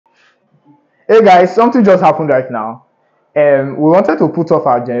Hey guys, something just happened right now. We wanted to put off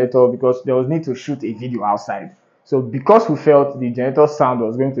our generator because there was need to shoot a video outside. So because we felt the generator sound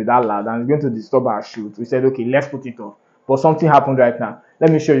was going to be that loud and it's going to disturb our shoot, we said, okay, let's put it off. But something happened right now.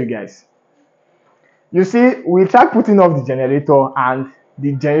 Let me show you guys. You see, we tried putting off the generator and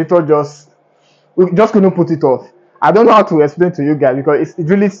the generator we just couldn't put it off. I don't know how to explain to you guys because it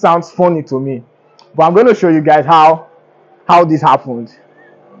really sounds funny to me. But I'm going to show you guys how this happened.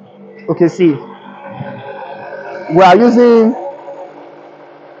 Okay, see, we are using,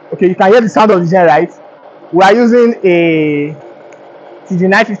 okay, you can hear the sound of the gen, right? We are using a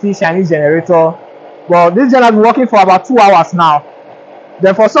TG950 Chinese generator, but this gen has been working for about 2 hours now.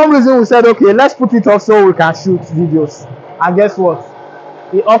 Then for some reason we said, okay, let's put it off so we can shoot videos. And guess what?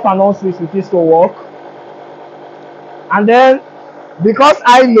 The off and on switch with this to work. And then because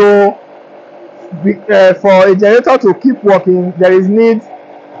I know for a generator to keep working, there's need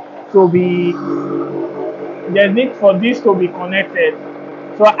for this to be connected.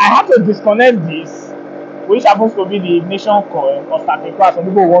 So I have to disconnect this, which happens to be the ignition coil or starting coil, some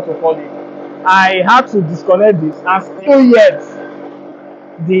people want to call it. I had to disconnect this, and still yet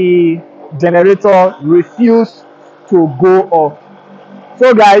the generator refused to go off.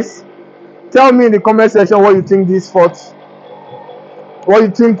 So guys, tell me in the comment section what you think what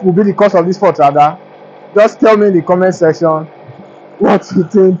you think will be the cause of this fault rather. Just tell me in the comment section what you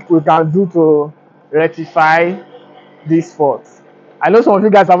think we can do to rectify this fault. I know some of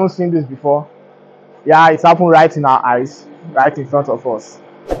you guys haven't seen this before. Yeah, it's happened right in our eyes, right in front of us.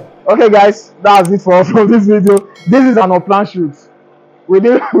 Okay guys, that's it for this video. This is an unplanned shoot. We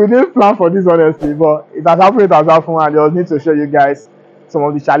didn't plan for this honestly, but it has happened, and I just need to show you guys some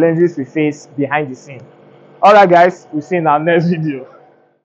of the challenges we face behind the scene. Alright guys, we'll see you in our next video.